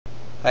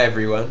Hi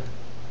everyone.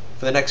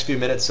 For the next few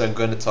minutes I'm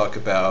going to talk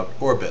about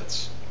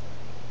orbits.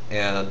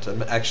 And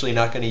I'm actually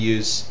not going to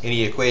use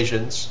any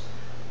equations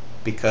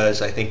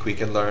because I think we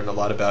can learn a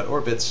lot about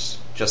orbits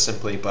just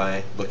simply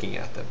by looking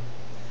at them.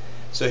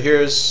 So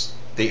here's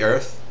the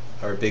Earth,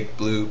 our big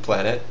blue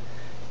planet,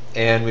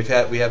 and we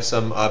have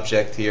some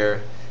object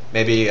here.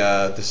 Maybe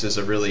this is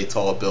a really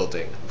tall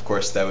building. Of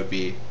course that would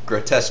be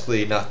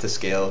grotesquely not to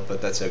scale,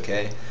 but that's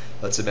okay.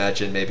 Let's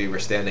imagine maybe we're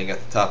standing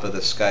at the top of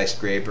the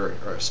skyscraper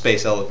or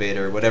space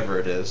elevator, whatever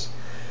it is.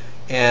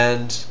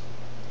 And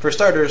for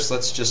starters,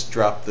 let's just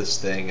drop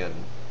this thing and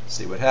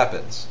see what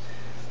happens.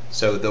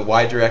 So the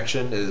y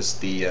direction is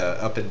the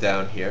up and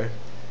down here.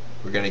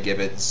 We're going to give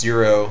it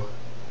 0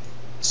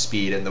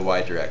 speed in the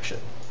y direction.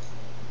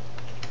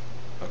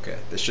 Okay,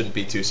 this shouldn't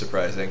be too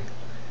surprising.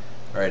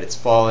 Alright, it's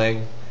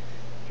falling.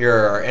 Here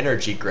are our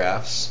energy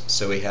graphs.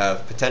 So we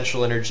have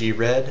potential energy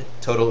red,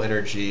 total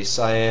energy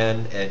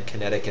cyan, and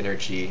kinetic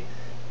energy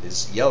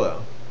is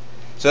yellow.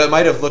 So it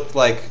might have looked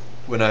like,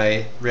 when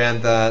I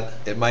ran that,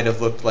 it might have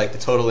looked like the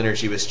total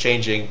energy was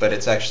changing, but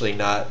it's actually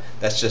not.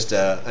 That's just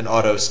an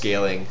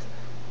auto-scaling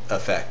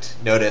effect.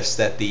 Notice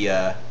that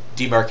the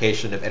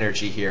demarcation of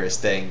energy here is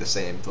staying the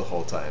same the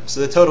whole time.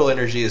 So the total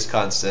energy is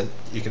constant.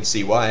 You can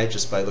see why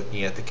just by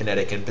looking at the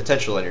kinetic and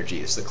potential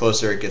energies. The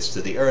closer it gets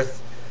to the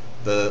Earth,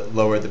 the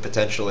lower the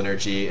potential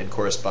energy, and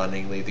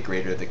correspondingly the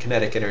greater the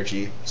kinetic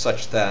energy,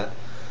 such that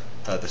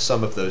the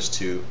sum of those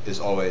two is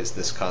always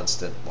this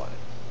constant line.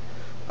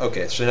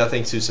 Okay, so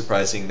nothing too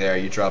surprising there.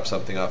 You drop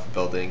something off a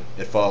building,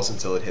 it falls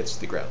until it hits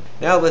the ground.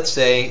 Now let's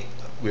say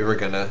we were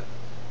going to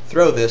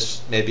throw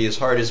this maybe as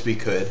hard as we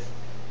could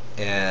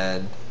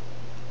and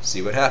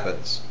see what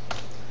happens.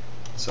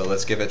 So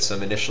let's give it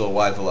some initial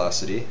y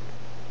velocity.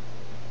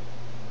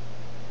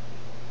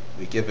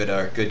 We give it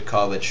our good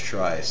college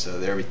try. So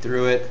there we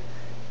threw it,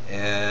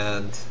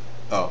 and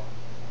oh,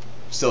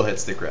 still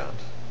hits the ground.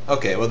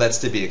 Okay, well that's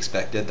to be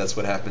expected. That's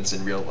what happens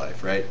in real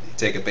life, right? You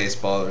take a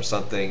baseball or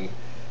something,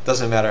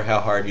 doesn't matter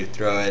how hard you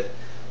throw it,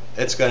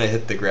 it's going to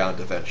hit the ground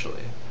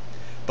eventually.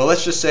 But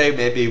let's just say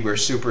maybe we're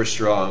super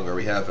strong, or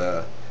we have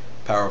a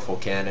powerful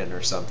cannon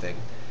or something,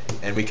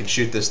 and we can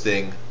shoot this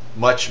thing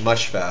much,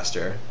 much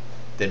faster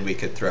than we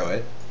could throw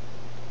it.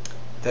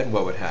 Then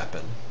what would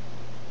happen?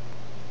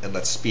 And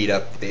let's speed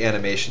up the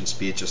animation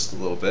speed just a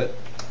little bit.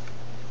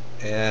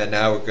 And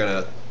now we're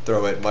going to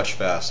throw it much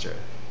faster.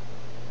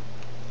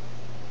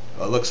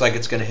 Well, it looks like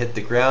it's going to hit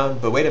the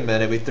ground, but wait a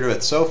minute, we threw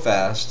it so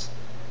fast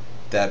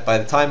that by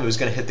the time it was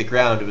going to hit the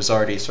ground, it was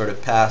already sort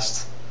of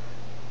past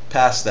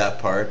that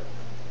part,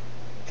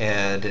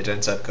 and it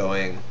ends up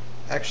going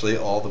actually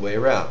all the way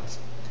around.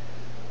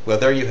 Well,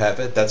 there you have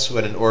it. That's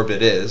what an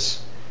orbit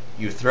is.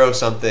 You throw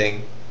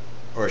something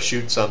or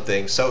shoot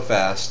something so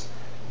fast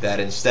that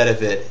instead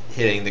of it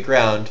hitting the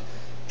ground,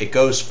 it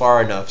goes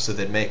far enough so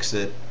that it makes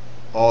it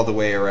all the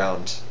way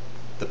around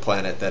the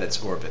planet that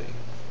it's orbiting.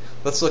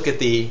 Let's look at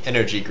the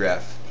energy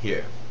graph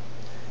here.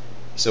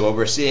 So what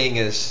we're seeing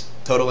is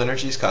total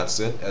energy is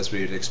constant, as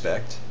we would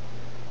expect,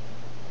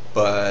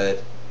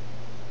 but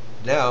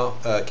now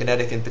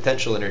kinetic and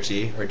potential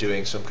energy are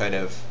doing some kind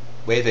of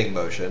waving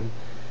motion.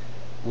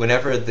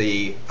 Whenever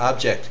the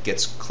object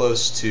gets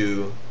close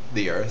to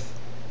the Earth,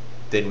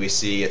 then we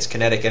see its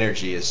kinetic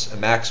energy is a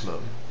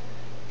maximum,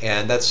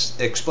 and that's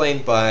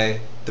explained by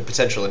the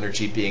potential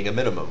energy being a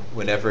minimum.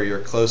 Whenever you're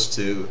close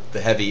to the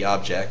heavy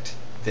object,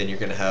 then you're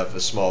going to have a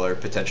smaller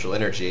potential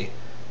energy,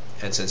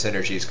 and since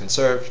energy is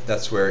conserved,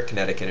 that's where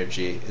kinetic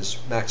energy is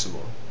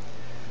maximal.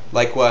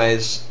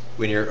 Likewise,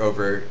 when you're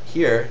over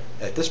here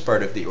at this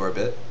part of the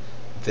orbit,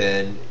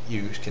 then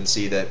you can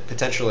see that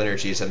potential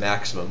energy is a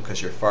maximum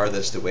because you're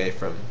farthest away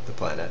from the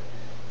planet,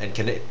 and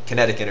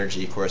kinetic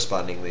energy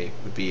correspondingly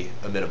would be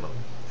a minimum,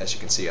 as you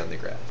can see on the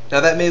graph.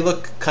 Now that may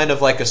look kind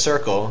of like a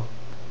circle,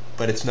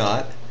 but it's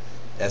not.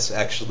 That's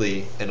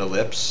actually an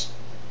ellipse,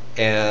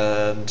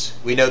 and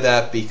we know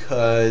that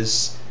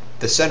because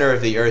the center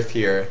of the Earth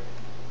here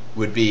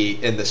would be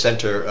in the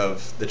center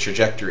of the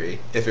trajectory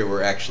if it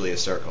were actually a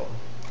circle.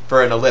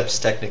 For an ellipse,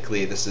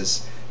 technically, the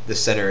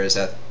center is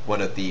at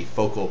one of the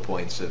focal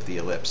points of the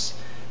ellipse,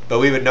 but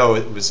we would know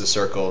it was a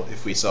circle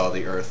if we saw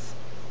the Earth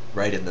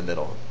right in the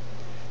middle.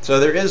 So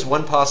there is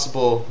one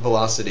possible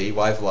velocity,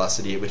 y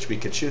velocity, at which we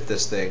could shoot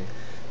this thing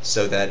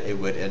so that it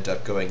would end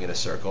up going in a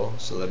circle.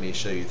 So let me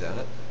show you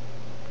that.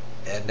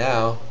 And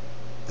now,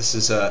 this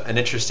is an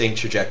interesting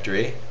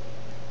trajectory.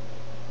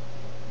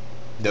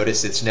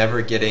 Notice it's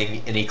never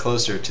getting any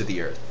closer to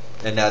the Earth,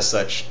 and as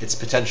such, its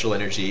potential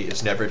energy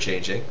is never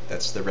changing.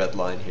 That's the red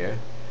line here.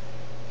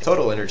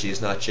 Total energy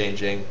is not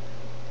changing,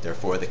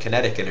 therefore the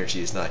kinetic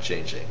energy is not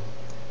changing.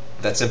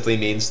 That simply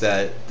means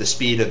that the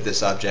speed of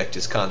this object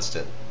is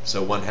constant.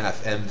 So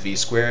 1/2 mv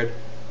squared,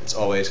 it's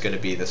always going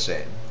to be the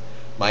same.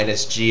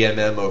 Minus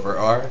gmm over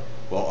r,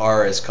 well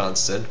r is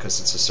constant because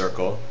it's a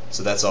circle,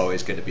 so that's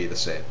always going to be the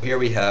same. Here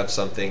we have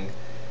something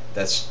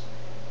that's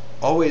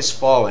always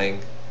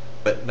falling,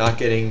 but not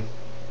getting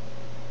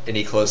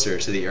any closer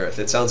to the Earth.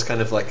 It sounds kind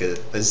of like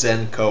a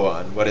Zen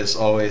koan, what is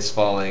always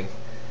falling,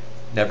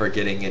 never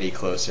getting any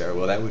closer.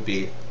 Well, that would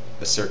be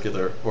a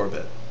circular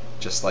orbit,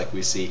 just like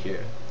we see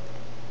here.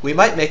 We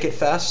might make it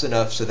fast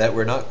enough so that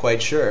we're not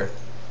quite sure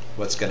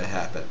what's going to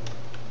happen.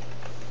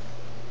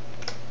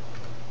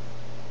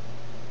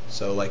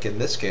 So like in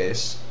this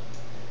case,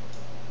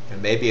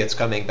 and maybe it's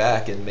coming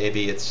back and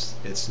maybe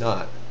it's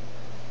not,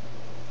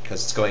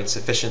 because it's going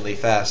sufficiently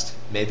fast.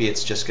 Maybe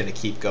it's just going to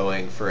keep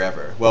going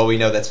forever. Well, we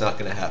know that's not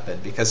going to happen,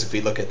 because if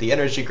we look at the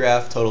energy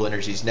graph, total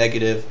energy is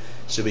negative,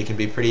 so we can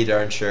be pretty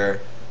darn sure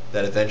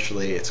that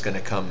eventually it's going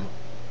to come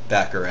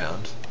back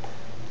around.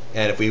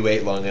 And if we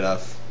wait long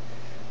enough,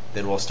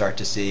 then we'll start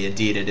to see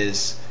indeed it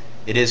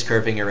is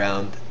curving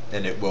around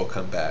and it will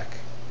come back.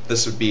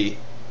 This would be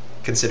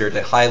considered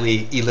a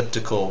highly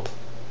elliptical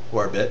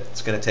orbit.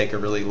 It's going to take a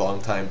really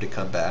long time to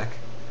come back.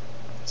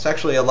 It's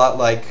actually a lot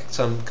like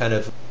some kind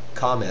of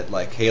comet,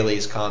 like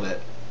Halley's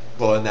Comet.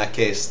 Well, in that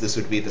case, this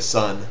would be the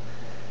Sun,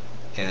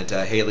 and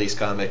Halley's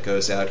Comet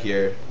goes out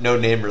here. No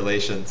name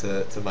relation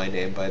to my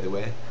name, by the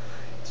way.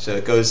 So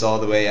it goes all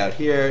the way out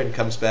here and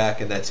comes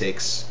back, and that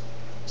takes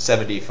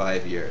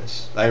 75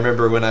 years. I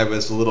remember when I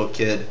was a little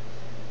kid,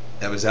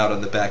 I was out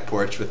on the back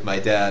porch with my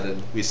dad,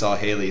 and we saw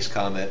Halley's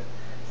Comet,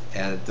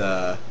 and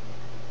I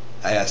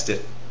asked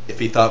if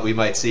he thought we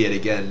might see it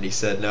again, and he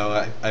said,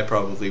 no, I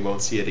probably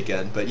won't see it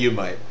again, but you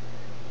might.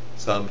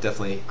 So I'm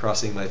definitely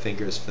crossing my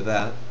fingers for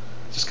that.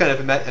 It's just kind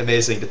of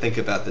amazing to think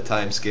about the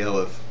time scale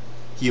of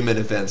human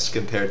events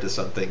compared to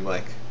something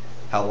like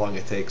how long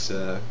it takes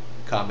a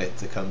comet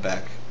to come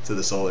back to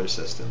the solar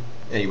system.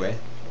 Anyway,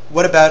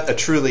 what about a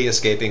truly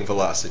escaping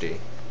velocity?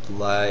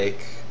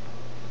 Like,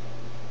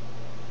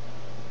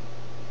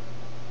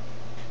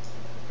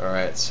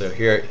 alright, so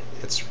here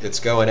it's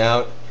going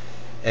out,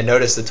 and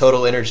notice the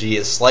total energy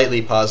is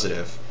slightly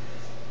positive,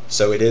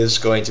 so it is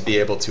going to be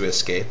able to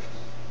escape.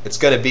 It's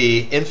going to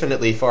be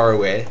infinitely far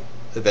away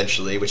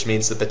eventually, which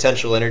means the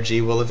potential energy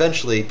will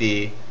eventually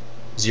be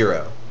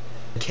zero.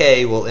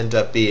 K will end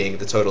up being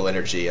the total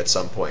energy at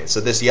some point. So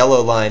this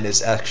yellow line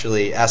is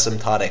actually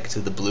asymptotic to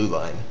the blue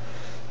line,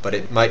 but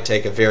it might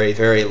take a very,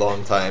 very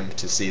long time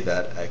to see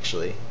that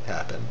actually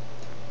happen.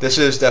 This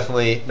is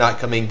definitely not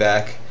coming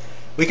back.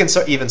 We can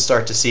even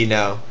start to see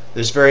now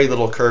there's very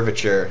little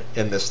curvature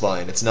in this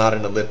line. It's not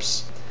an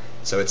ellipse,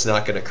 so it's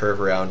not going to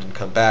curve around and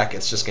come back.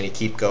 It's just going to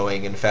keep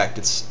going. In fact,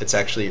 it's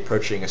actually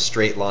approaching a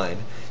straight line.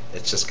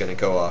 It's just going to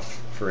go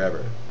off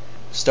forever.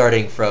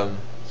 Starting from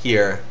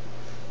here,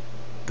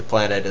 the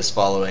planet is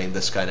following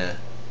this kind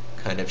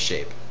of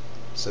shape.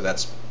 So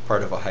that's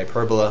part of a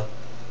hyperbola.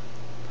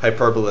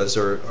 Hyperbolas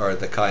are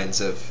the kinds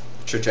of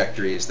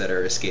trajectories that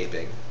are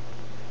escaping.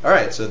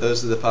 Alright, so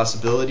those are the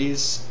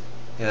possibilities.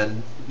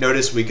 And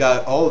notice we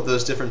got all of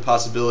those different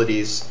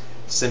possibilities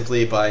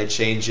simply by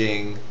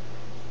changing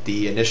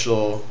the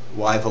initial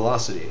y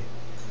velocity.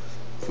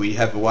 If we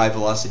have a y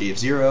velocity of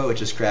 0, it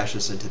just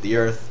crashes into the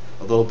Earth.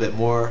 A little bit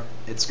more,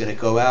 it's going to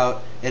go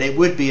out, and it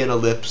would be an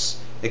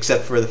ellipse,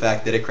 except for the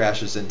fact that it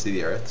crashes into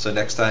the Earth. So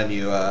next time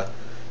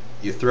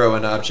you throw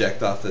an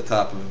object off the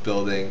top of a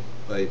building,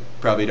 well, you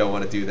probably don't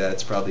want to do that.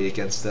 It's probably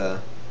against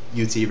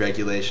UT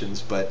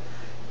regulations, but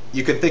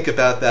you can think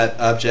about that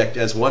object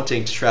as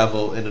wanting to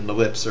travel in an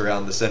ellipse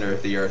around the center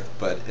of the Earth,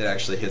 but it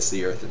actually hits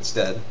the Earth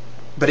instead.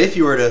 But if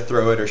you were to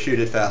throw it or shoot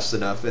it fast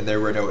enough and there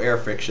were no air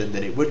friction,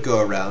 then it would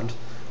go around.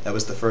 That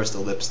was the first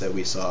ellipse that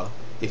we saw.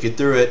 If you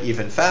threw it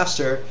even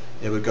faster,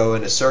 it would go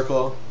in a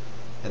circle,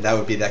 and that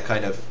would be that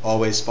kind of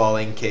always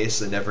falling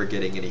case and never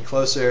getting any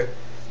closer.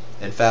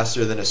 And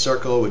faster than a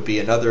circle would be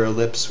another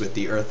ellipse with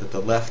the Earth at the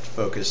left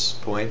focus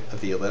point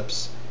of the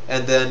ellipse.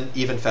 And then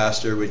even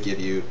faster would give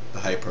you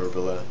the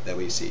hyperbola that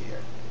we see here.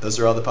 Those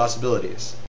are all the possibilities.